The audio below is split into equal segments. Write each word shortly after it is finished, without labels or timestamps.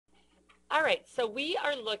All right, so we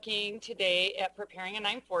are looking today at preparing a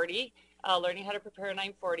 940, learning how to prepare a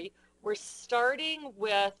 940. We're starting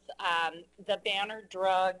with the Banner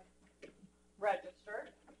Drug Register.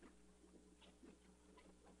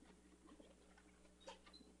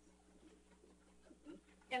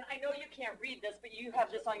 And I know you can't read this, but you have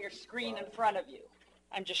this on your screen in front of you.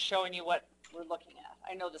 I'm just showing you what we're looking at.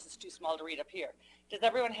 I know this is too small to read up here. Does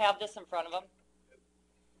everyone have this in front of them?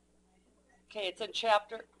 Okay, it's in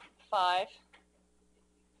chapter 5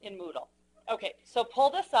 in Moodle. Okay, so pull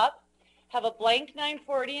this up, have a blank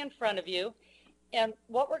 940 in front of you, and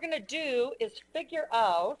what we're going to do is figure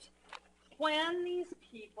out when these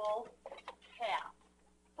people cap.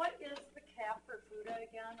 What is the cap for FUTA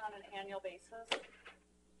again on an annual basis?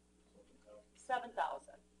 7,000.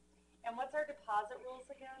 And what's our deposit rules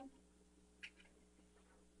again?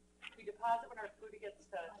 We deposit when our FUTA gets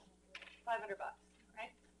to 500 bucks,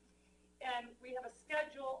 right? And we have a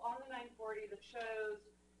schedule on the 940 that shows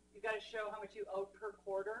you've got to show how much you owe per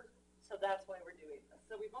quarter. So that's why we're doing this.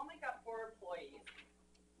 So we've only got 4 employees.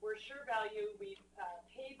 We're Sure Value. We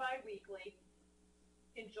pay bi-weekly.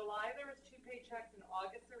 In July, there was 2 paychecks. In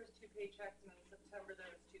August, there was 2 paychecks. And in September,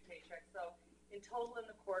 there was 2 paychecks. So in total in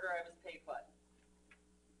the quarter, I was paid what?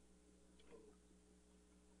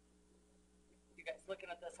 You guys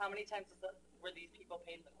looking at this, how many times were these people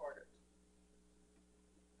paid in the quarter?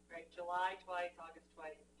 Right, July twice, August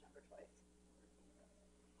twice, September twice.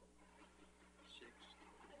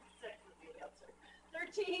 6 is the answer.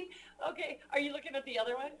 13, okay, are you looking at the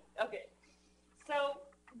other one? Okay, so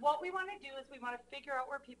what we want to do is we want to figure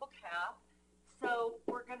out where people cap. So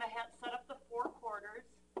we're going to set up the 4 quarters,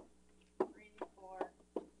 3, 4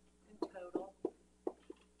 in total.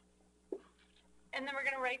 And then we're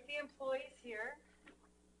going to write the employees here.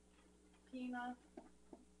 Pima,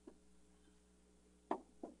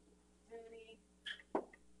 Zuni,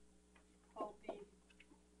 Hopi,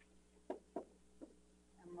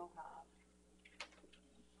 and Mohab.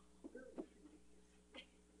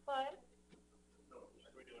 What?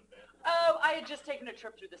 Oh, I had just taken a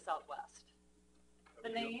trip through the Southwest. The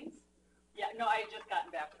names? Yeah, no, I had just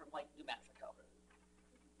gotten back from like New Mexico.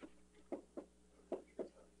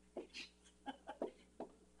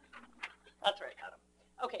 That's right, Adam.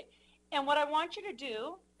 Okay, and what I want you to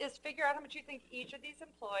do is figure out how much you think each of these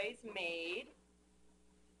employees made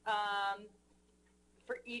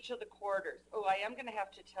for each of the quarters. Oh, I am going to have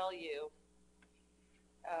to tell you,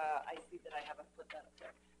 I see that I haven't put that up there.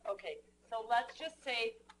 Okay, so let's just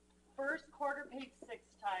say first quarter paid 6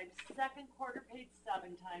 times, second quarter paid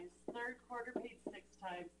 7 times, third quarter paid 6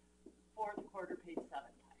 times, fourth quarter paid 7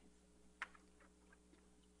 times.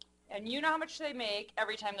 And you know how much they make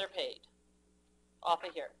every time they're paid off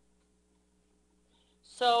of here.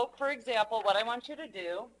 So, for example, what I want you to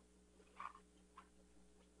do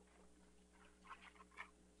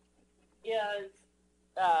is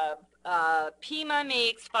Pima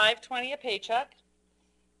makes $5.20 a paycheck,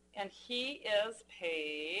 and he is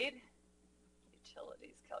paid,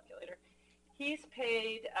 utilities calculator, he's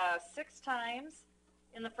paid 6 times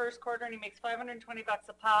in the first quarter, and he makes 520 bucks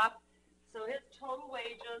a pop. So his total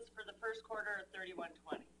wages for the first quarter are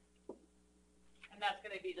 $31.20. And that's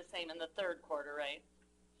going to be the same in the third quarter, right?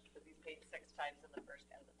 Because he's paid 6 times in the first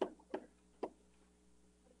and the third quarter.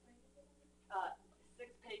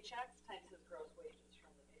 6 paychecks times his gross wages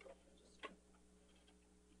from the payroll register.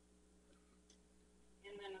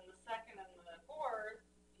 And then in the second and the fourth,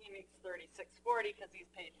 he makes $36.40 because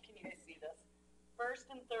he's paid, can you guys see this?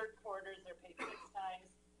 First and third quarters, they're paid 6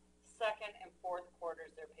 times. Second and fourth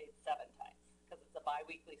quarters, they're paid 7 times. Because it's a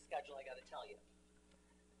bi-weekly schedule, I got to tell you.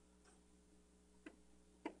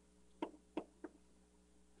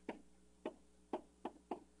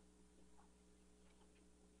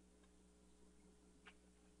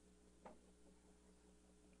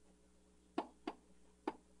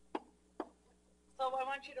 So I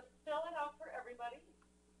want you to fill it out for everybody,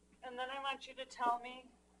 and then I want you to tell me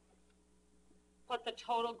what the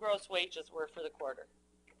total gross wages were for the quarter,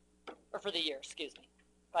 or for the year, excuse me,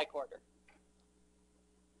 by quarter.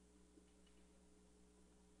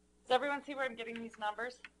 Does everyone see where I'm getting these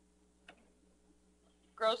numbers?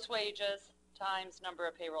 Gross wages times number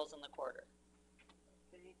of payrolls in the quarter.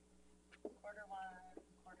 Okay. Quarter 1,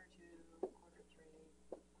 quarter 2, quarter 3,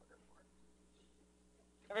 quarter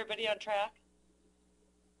 4. Everybody on track?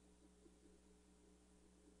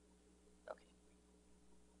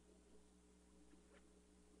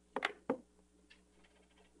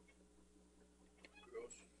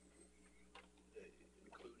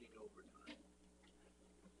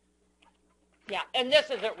 Yeah, and this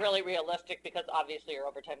isn't really realistic because obviously your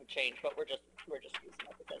overtime changed, but we're just using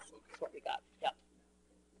it because it's what we got. Yep.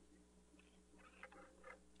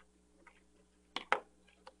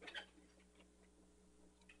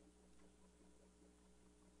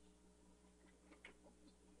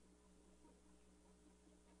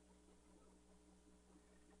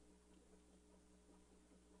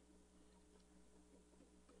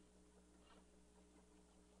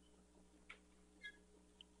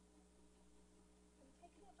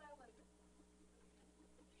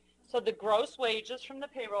 So the gross wages from the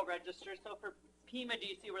payroll register, so for Pima, do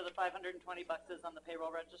you see where the $520 is on the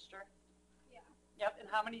payroll register? Yeah. Yep, and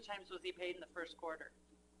how many times was he paid in the first quarter?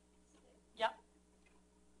 6. Yep.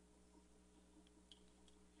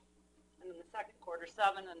 And in the second quarter,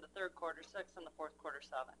 7, and the third quarter, 6, and the fourth quarter,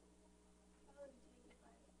 7.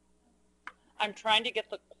 I'm trying to get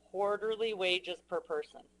the quarterly wages per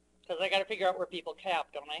person, because I got to figure out where people cap,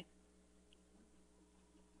 don't I?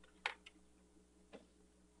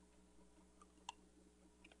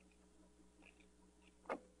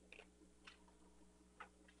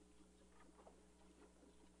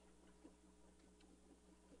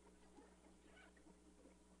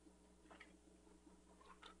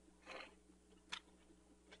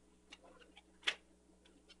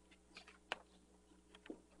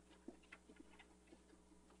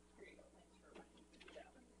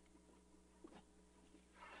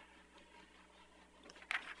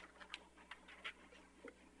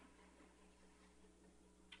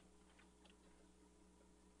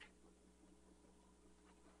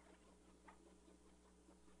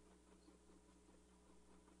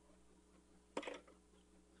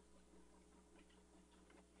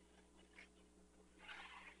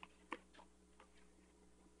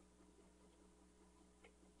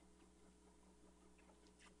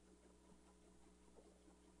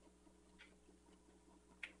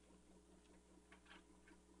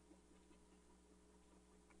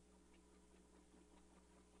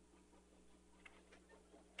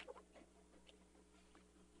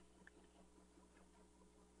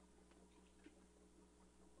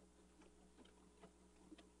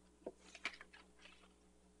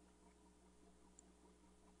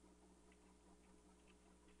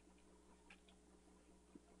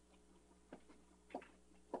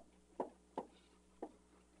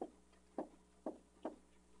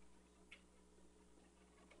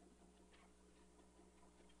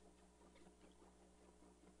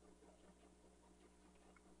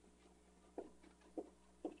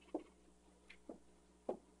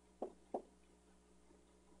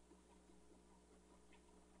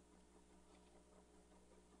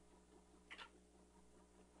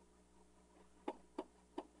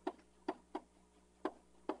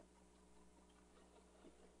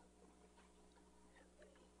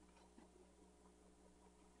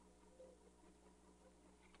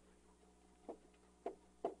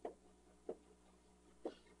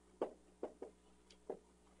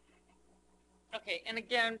 Okay, and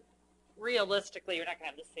again, realistically, you're not going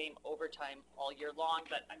to have the same overtime all year long,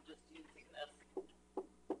 but I'm just using this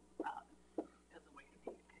as a way to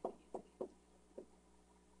make it kind of easy.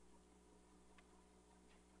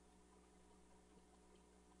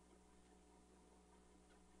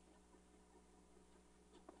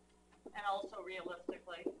 And also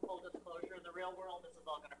realistically, full disclosure, in the real world, this is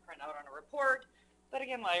all going to print out on a report. But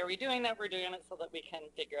again, why are we doing that? We're doing it so that we can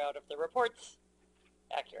figure out if the report's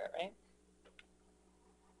accurate, right?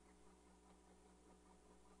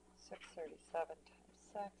 637 times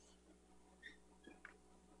 6.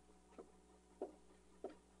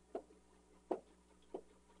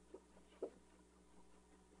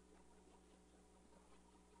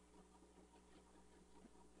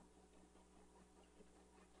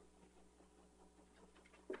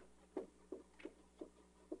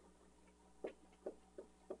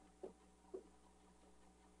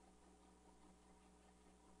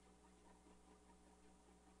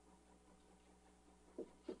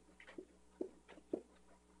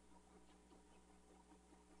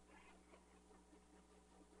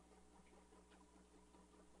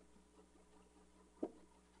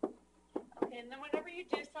 And then whenever you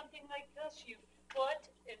do something like this, you foot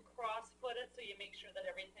and cross foot it so you make sure that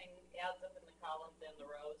everything adds up in the columns and the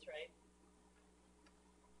rows, right?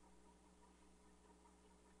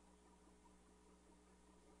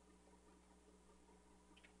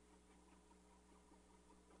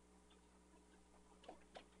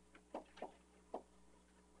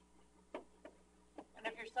 And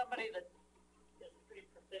if you're somebody that is pretty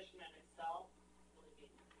proficient in Excel, it'll be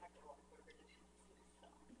a heck of a lot quicker to do this in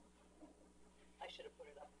Excel. I should have put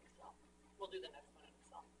it up in Excel. We'll do the next one in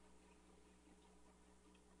Excel.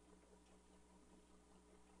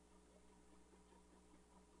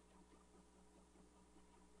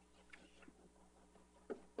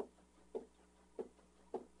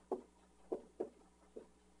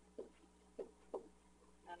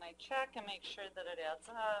 And I check and make sure that it adds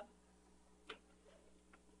up.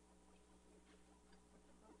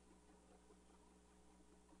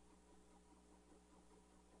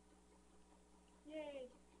 Yay.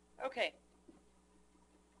 Okay.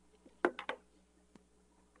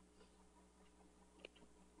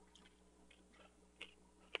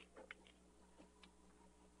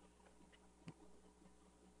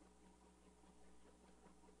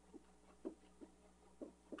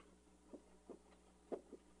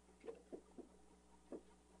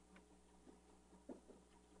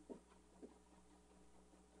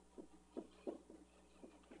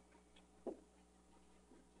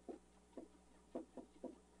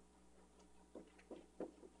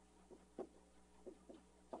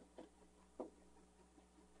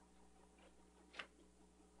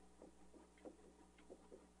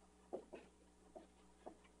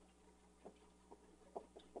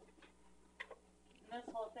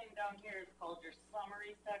 this whole thing down here is called your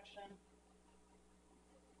summary section.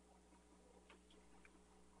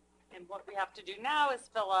 And what we have to do now is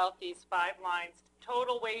fill out these 5 lines.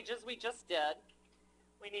 Total wages we just did.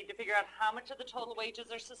 We need to figure out how much of the total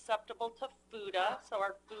wages are susceptible to FUTA, so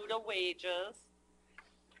our FUTA wages.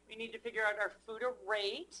 We need to figure out our FUTA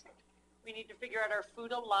rate. We need to figure out our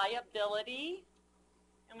FUTA liability.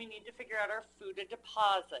 And we need to figure out our FUTA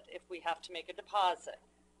deposit if we have to make a deposit,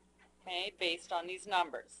 okay, based on these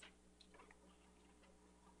numbers.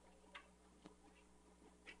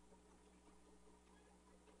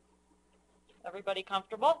 Everybody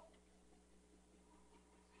comfortable?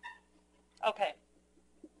 Okay.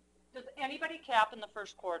 Does anybody cap in the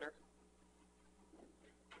first quarter?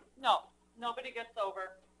 No, nobody gets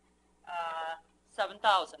over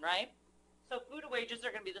 7,000, right? So FUTA wages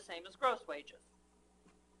are going to be the same as gross wages.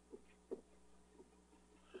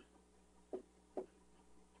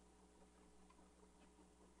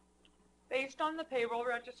 Based on the payroll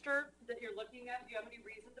register that you're looking at, do you have any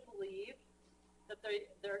reason to believe that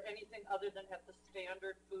they're anything other than at the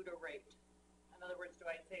standard FUTA rate? In other words, do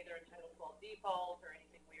I say they're entitled to all default or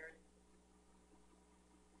anything weird?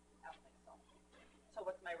 I don't think so. So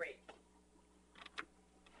what's my rate?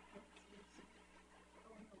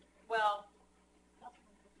 Well,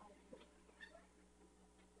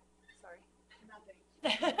 sorry.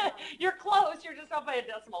 You're close, you're just off by a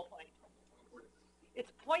decimal point.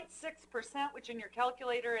 It's 0.6%, which in your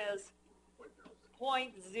calculator is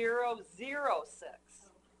 0.006.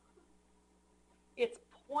 It's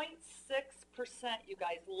 0.6%, you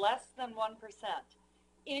guys, less than 1%.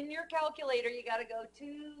 In your calculator, you got to go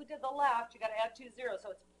 2 to the left. You got to add 2 zeros,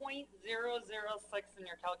 so it's 0.006 in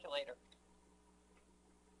your calculator.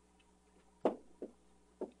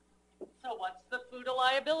 So what's the FUTA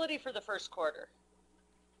liability for the first quarter?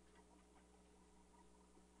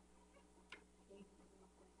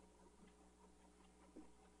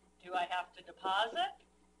 Do I have to deposit?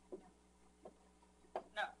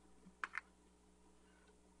 No.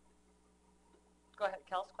 Go ahead,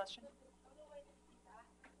 Kel's question.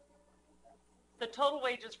 The total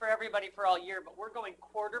wages for everybody for all year, but we're going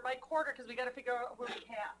quarter by quarter because we got to figure out where we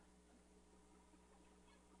can.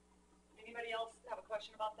 Anybody else have a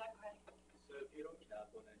question about that? Go ahead. So if you don't cap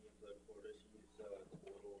on any of the quarters, you use total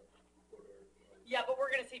quarter. Yeah, but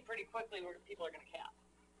we're going to see pretty quickly where people are going to cap.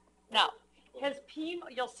 Now, has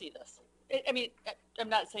PEMA, you'll see this. I mean, I'm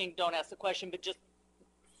not saying don't ask the question, but just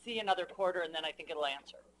see another quarter and then I think it'll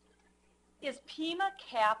answer. Is PEMA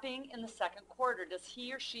capping in the second quarter? Does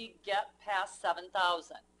he or she get past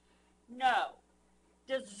 7,000? No.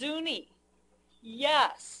 Does Zuni?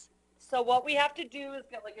 Yes. So what we have to do is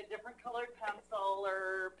get like a different colored pencil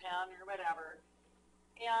or pen or whatever.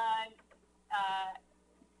 And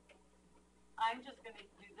I'm just going to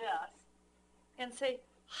do this and say,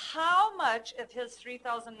 how much of his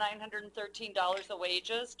 $3,913 of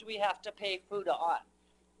wages do we have to pay FUTA on?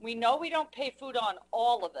 We know we don't pay FUTA on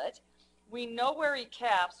all of it. We know where he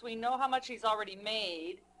caps. We know how much he's already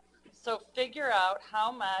made. So figure out how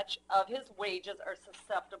much of his wages are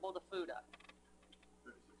susceptible to FUTA.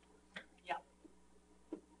 Yeah.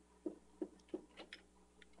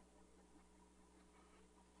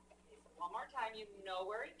 Okay, so one more time, you know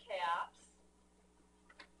where he caps.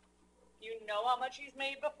 You know how much he's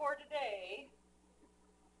made before today.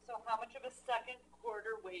 So how much of his second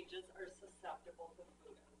quarter wages are susceptible to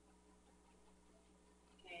FUTA?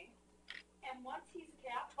 Okay. And once he's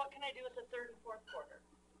capped, what can I do with the third and fourth quarter?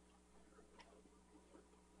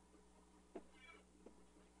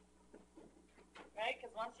 Right?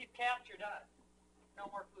 Because once you've capped, you're done.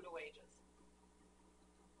 No more FUTA wages.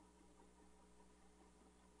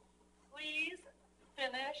 Please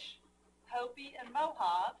finish Hopi and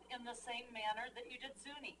Mohave in the same manner that you did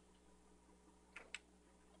Zuni.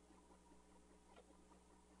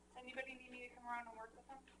 Does anybody need me to come around and work with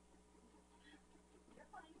them? You're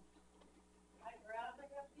fine. I'd rather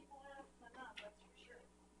have people ask than not, that's for sure.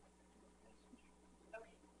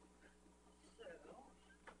 Okay. So,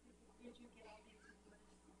 did you get all these numbers?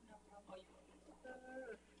 No problem. Oh, you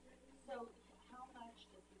so, how much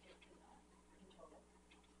does he get for that in total?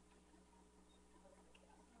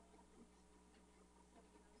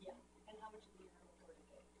 Yeah, and how much is the year before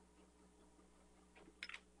today?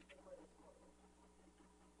 Before this quarter?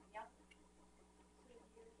 Yeah?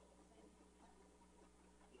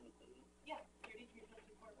 Yeah,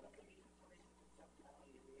 33.24 plus 33.7.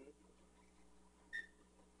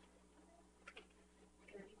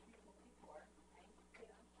 33.54, right? Yeah.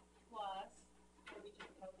 Plus, what we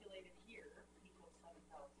just calculated here equals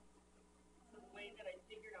 7,000. So the way that I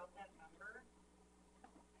figured out that number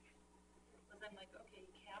was I'm like, okay,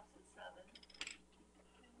 caps at 7,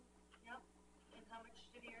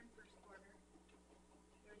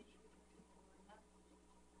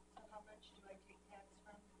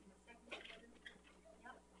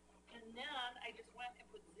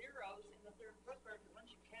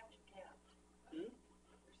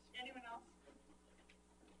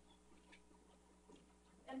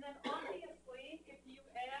 And then obviously, if you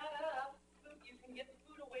add up, you can get the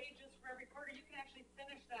food to wages for every quarter, you can actually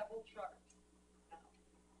finish that whole chart.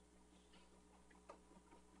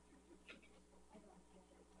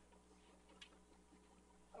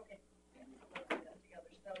 Okay. Yeah, so let's do that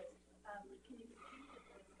together. So, can you see that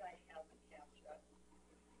this guy has a CAPTCHA?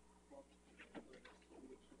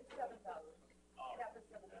 It's 7,000. Cap is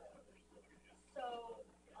 7,000. So,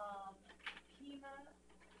 Pima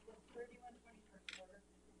was 31.20 first quarter,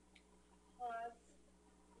 plus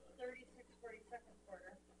 36.40 second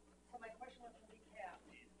quarter. So my question was, does he cap?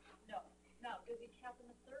 No. Now, does he cap in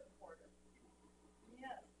the third quarter?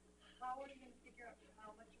 Yes. How are you going to figure out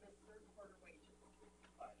how much of his third quarter wages?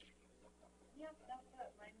 Yep, that's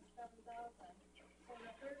it, minus 7,000. So in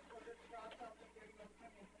the third quarter, cross out the 31.20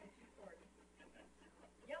 and put in 240.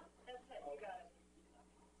 Yep, that's it, you got it.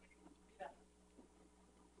 You got it.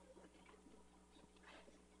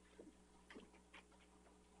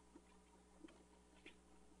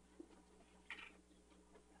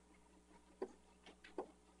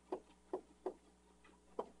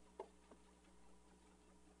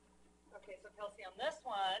 Okay, so Kelsey, on this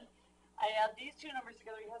one, I add these two numbers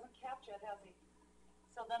together. He hasn't capped yet, has he?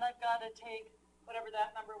 So then I've got to take whatever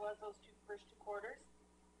that number was, those first two quarters.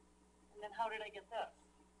 And then how did I get this?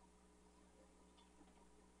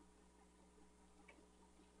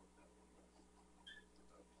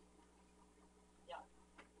 Yeah.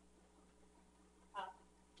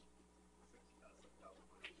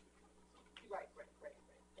 Right.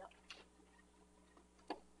 Yep.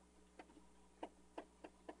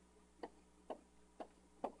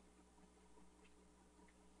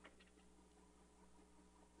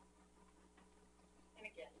 And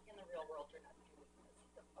again, in the real world, you're not doing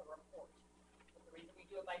this a report. But the reason we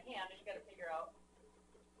do it by hand is you got to figure out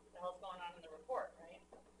what the hell's going on in the report, right?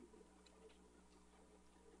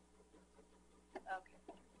 Okay.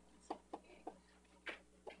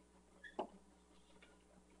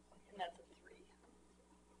 And that's a 3.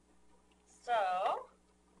 So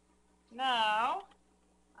now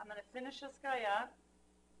I'm going to finish this guy up.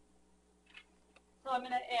 So I'm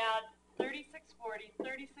going to add 36.40,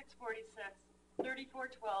 36.46,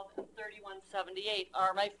 34.12, and 31.78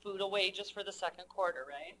 are my food and wages for the second quarter,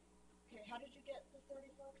 right? Okay, how did you get the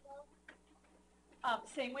 34.12?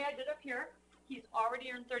 Same way I did up here. He's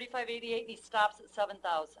already earned 35.88 and he stops at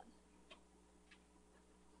 7,000.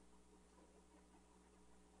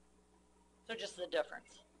 So just the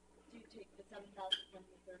difference. Do you take the 7,000 from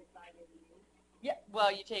the 35.88? Yeah,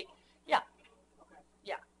 well, you take, yeah, Okay.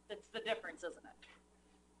 yeah, it's the difference, isn't it?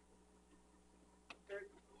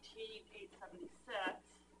 13,876.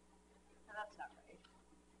 No, that's not right.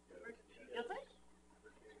 Is it?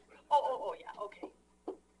 Oh, yeah, okay.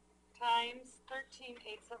 Times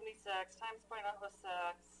 13,876 times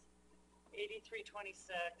 0.06,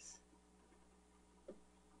 83.26.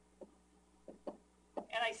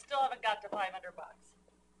 And I still haven't got to 500 bucks.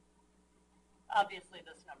 Obviously,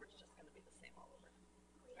 this number's just going to be the same all over,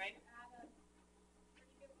 right?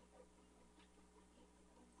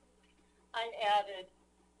 I added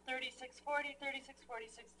 36.40,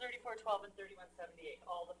 36.46, 34.12, and 31.78,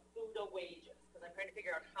 all the food wages, because I'm trying to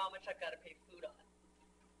figure out how much I've got to pay food on.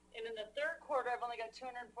 And in the third quarter, I've only got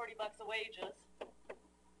 240 bucks of wages,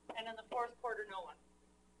 and in the fourth quarter, no one,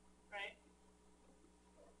 right?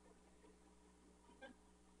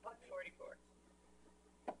 $144.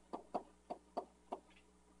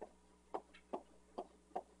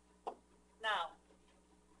 Now,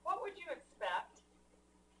 what would you expect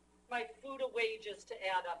my food and wages to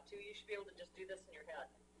add up to? You should be able to just do this in your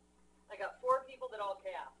head. I got 4 people that all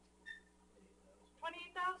capped.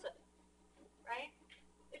 28,000, right?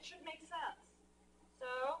 It should make sense.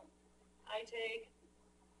 So I take,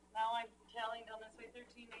 now I'm tallying down this way,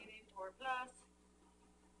 13,884 plus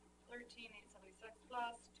 13,876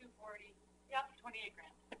 plus 240, yeah, 28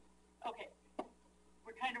 grand. Okay,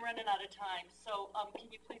 we're kind of running out of time. So can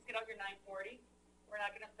you please get out your 940? We're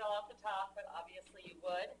not going to fill out the top, but obviously you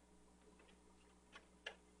would.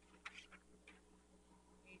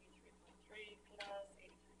 83.3 plus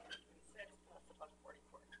 83.36 plus a buck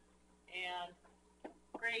 44. And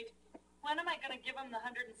great. When am I going to give them the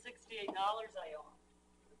 $168 I owe them?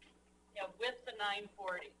 Yeah, with the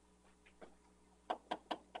 940.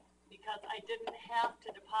 Because I didn't have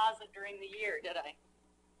to deposit during the year, did I?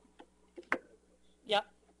 Yep.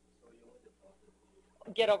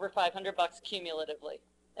 Get over 500 bucks cumulatively.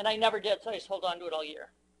 And I never did, so I just hold on to it all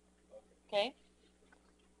year. Okay?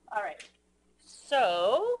 All right.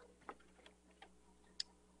 So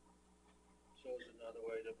is another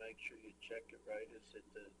way to make sure you check it right, is that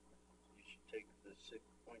you should take the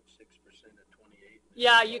 6.6% of 28.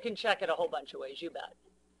 yeah, you can check it a whole bunch of ways, you bet.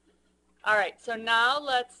 All right, so now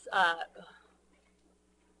let's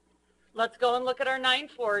go and look at our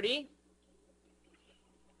 940.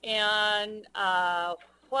 And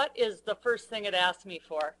what is the first thing it asked me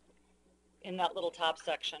for in that little top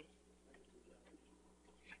section?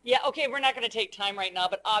 Yeah, okay, we're not going to take time right now,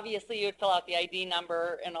 but obviously you would fill out the ID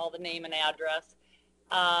number and all the name and address.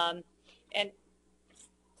 And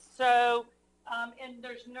so, and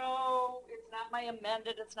there's no, it's not my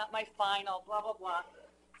amended, it's not my final, blah, blah, blah.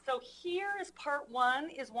 So here is part one,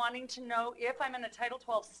 is wanting to know if I'm in a Title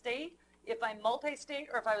 12 state, if I'm multi-state,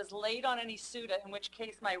 or if I was late on any SUTA, in which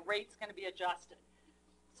case my rate's going to be adjusted.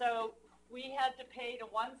 So we had to pay to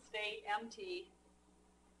one state, MT.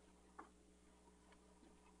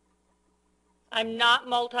 I'm not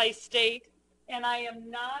multi-state, and I am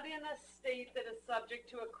not in a state that is subject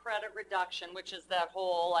to a credit reduction, which is that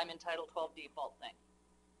whole I'm in Title 12 default thing.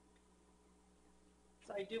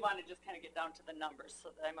 So I do want to just kind of get down to the numbers so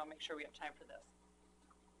that I'm going to make sure we have time for this.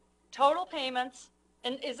 Total payments,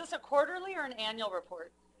 and is this a quarterly or an annual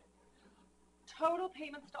report? Total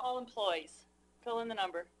payments to all employees. Fill in the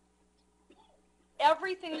number.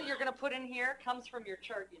 Everything that you're going to put in here comes from your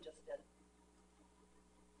chart you just did.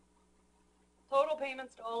 Total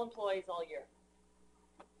payments to all employees all year.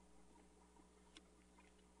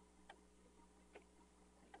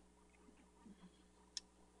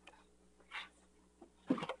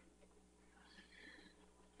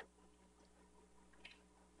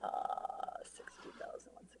 $60,164.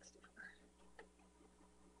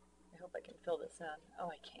 I hope I can fill this in. Oh,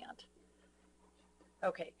 I can't.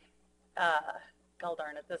 Okay. God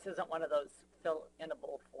darn it, this isn't one of those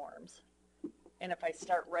fill-inable forms. And if I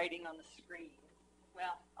start writing on the screen,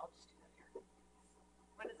 well, I'll just do that here.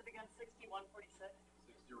 What is it again, 6146?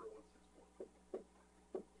 60164.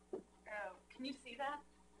 Oh, can you see that?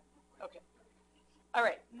 Okay. All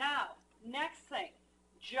right, now, next thing,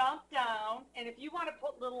 jump down, and if you want to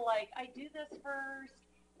put little like, I do this first,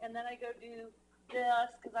 and then I go do this,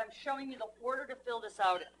 because I'm showing you the order to fill this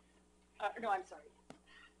out in. No, I'm sorry.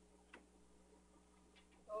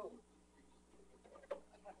 Oh. What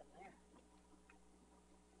happened there?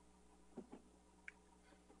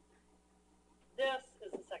 This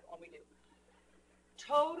is the second one we do.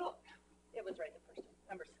 Total, it was right the first one,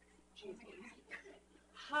 number 6. Jeez,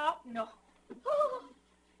 how, no.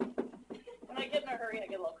 When I get in a hurry, I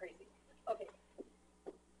get a little crazy. Okay.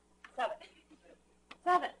 7.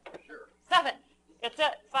 7. Sure. 7. It's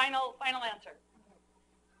it. Final answer.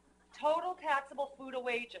 Total taxable food or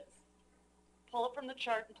wages. Pull it from the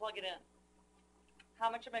chart and plug it in. How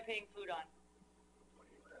much am I paying food on?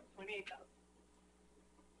 28,000.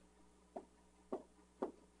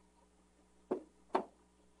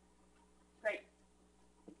 Great.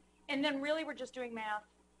 And then really we're just doing math.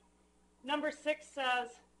 Number 6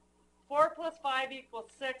 says 4 plus 5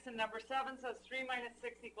 equals 6, and number 7 says 3 minus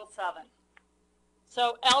 6 equals 7.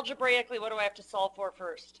 So algebraically, what do I have to solve for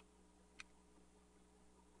first?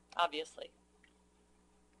 Obviously.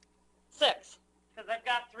 6, because I've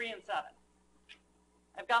got 3 and 7.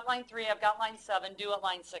 I've got line 3, I've got line 7, do what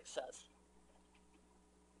line 6 says.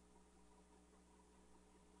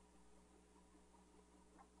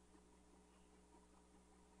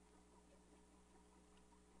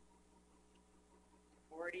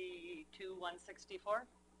 $42,164?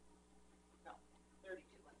 No, $32,164.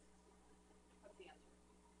 What's the answer?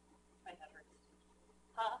 My head hurts.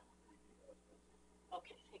 Huh?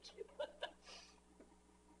 Okay, thank you.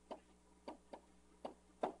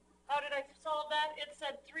 How did I solve that? It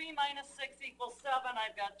said 3 minus 6 equals 7.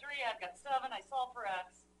 I've got 3, I've got 7. I solve for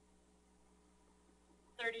x.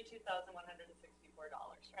 $32,164,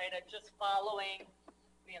 right? I'm just following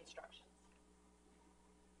the instructions.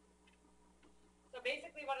 So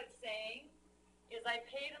basically what it's saying is I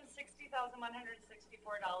paid him $60,164.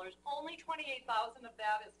 Only $28,000 of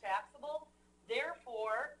that is taxable.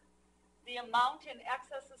 Therefore, the amount in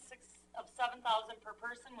excess of $7,000 per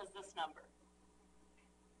person was this number.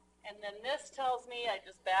 And then this tells me, I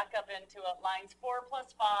just back up into it, lines 4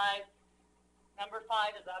 plus 5. Number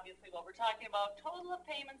 5 is obviously what we're talking about. Total of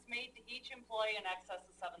payments made to each employee in excess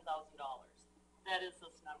of $7,000. That is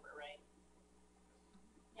this number, right?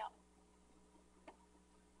 Yeah.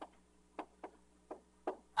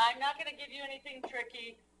 I'm not going to give you anything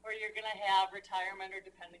tricky where you're going to have retirement or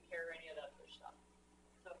dependent care or any of that other stuff.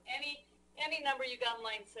 So any number you got in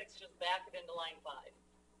line 6, just back it into line 5.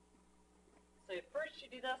 So first you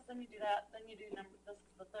do this, then you do that, then you do this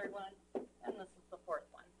is the 3rd one, and this is the 4th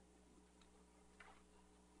one.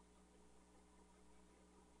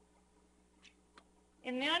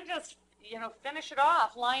 And then just, finish it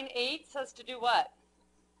off. Line 8 says to do what?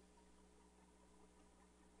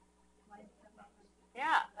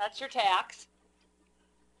 Yeah, that's your tax.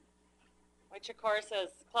 Which of course, as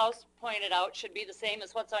Klaus pointed out, should be the same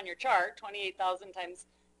as what's on your chart, 28,000 times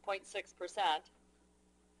 0.6%.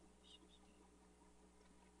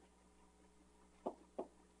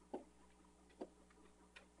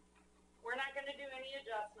 We're not gonna do any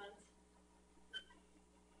adjustments.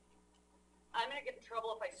 I'm gonna get in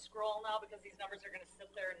trouble if I scroll now because these numbers are gonna sit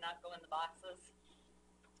there and not go in the boxes.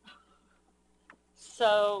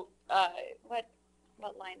 So, what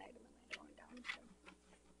line item am I going down to?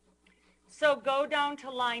 So go down to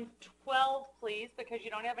line 12, please, because you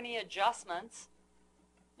don't have any adjustments,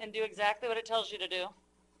 and do exactly what it tells you to do.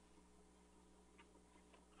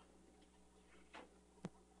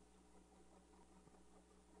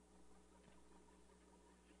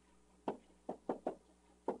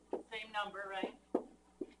 Same number, right?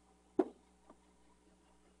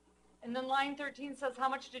 And then line 13 says, how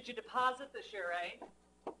much did you deposit this year, right?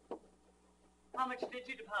 How much did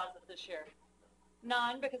you deposit this year?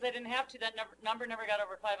 None, because I didn't have to. That number never got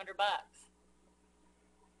over 500 bucks.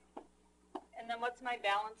 And then what's my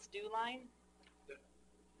balance due line?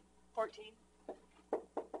 14.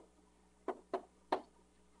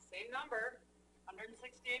 Same number,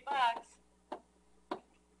 168 bucks.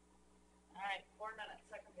 All right, 4 minutes,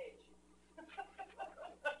 second page.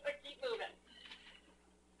 Keep moving.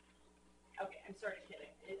 Okay, I'm sort of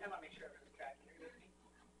kidding. I want to make sure everyone's tracking. Are you with me?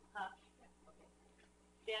 Huh? Okay.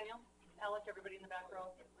 Daniel, Alec, everybody in the back row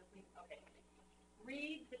with me? Okay.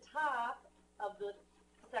 Read the top of the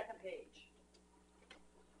second page.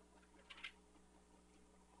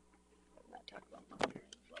 I'm not talking about blah,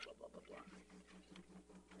 blah, blah, blah,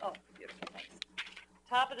 blah. Oh, beautiful, thanks.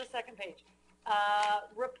 Top of the second page.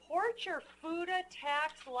 Report your FUTA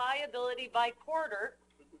tax liability by quarter,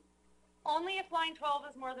 only if line 12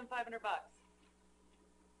 is more than 500 bucks.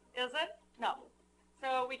 Is it? No.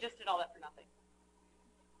 So we just did all that for nothing.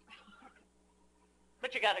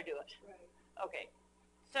 But you got to do it. Right. Okay.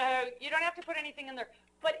 So you don't have to put anything in there.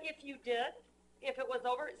 But if you did, if it was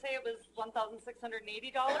over, say it was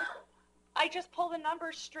 $1,680, I just pull the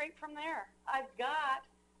numbers straight from there. I've got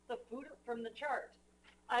the food from the chart.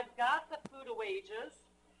 I've got the FUTA wages.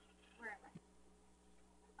 Where am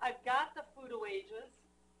I? I've got the FUTA wages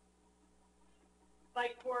by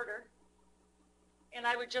quarter. And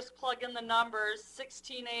I would just plug in the numbers.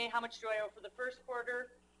 16A, how much do I owe for the first quarter?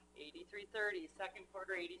 83.30. Second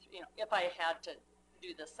quarter, 83. You know, if I had to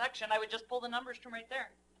do this section, I would just pull the numbers from right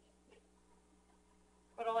there.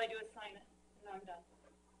 But all I do is sign it, and I'm done.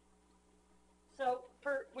 So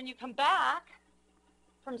for when you come back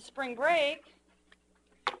from spring break,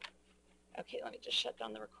 okay, let me just shut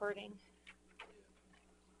down the recording.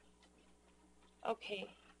 Okay,